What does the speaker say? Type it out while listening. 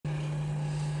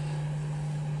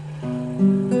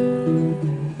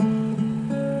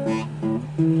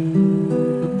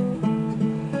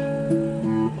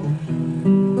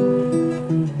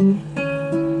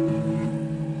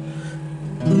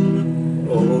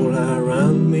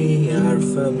are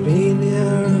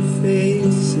familiar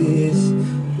faces,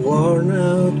 worn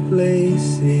out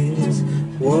places,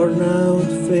 worn out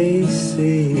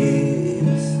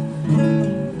faces,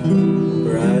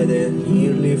 bright and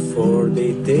early for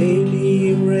the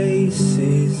daily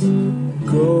races,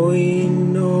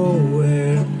 going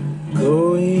nowhere,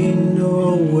 going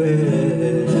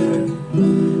nowhere.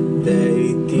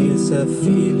 Their tears are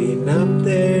filling up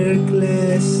their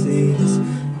glasses,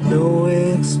 no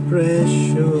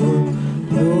expression,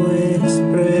 no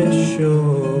expression.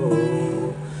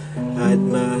 At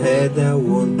my head I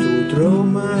want to draw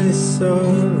my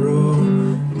sorrow,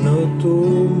 no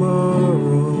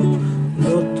tomorrow,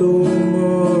 no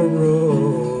tomorrow.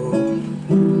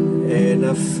 And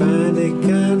I find it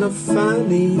kind of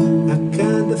funny, I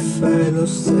kind of find no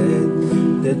sad.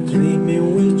 The dream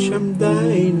in which I'm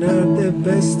dying are the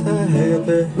best I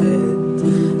ever had.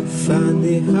 Find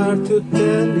it hard to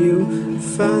tell you,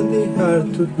 find it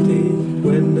hard to take.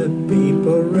 When the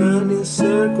people run in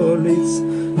circles, it's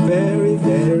very,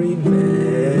 very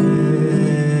mad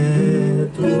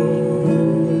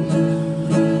world.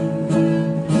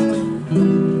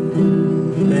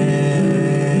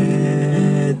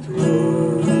 Mad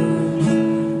world.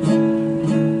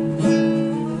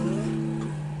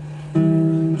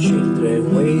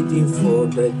 Children waiting for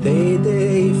the day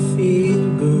they feel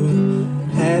good.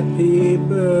 Happy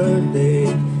birthday,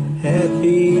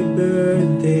 happy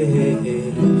birthday.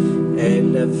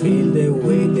 And I feel the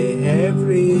way that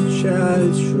every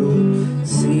child should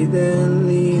sit and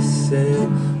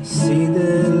listen, sit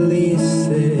and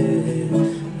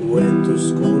listen. Went to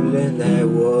school and I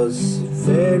was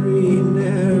very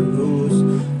nervous.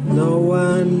 No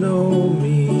one knew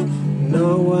me,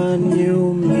 no one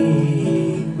knew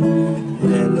me.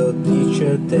 Hello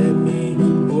teacher, tell me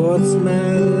what's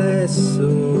my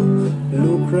lesson?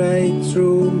 Look right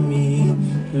through me,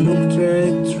 look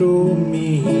right through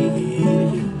me.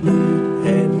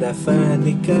 And I find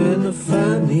it kind of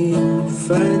funny,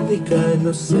 find it kind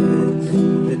of sad.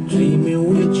 The dream in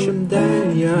which I'm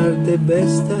dying are the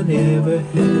best I ever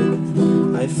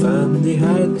had. I found it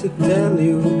hard to tell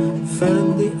you,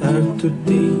 found it hard to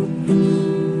think.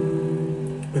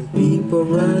 When people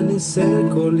run in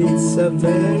circles, it's a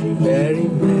very, very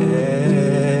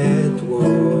mad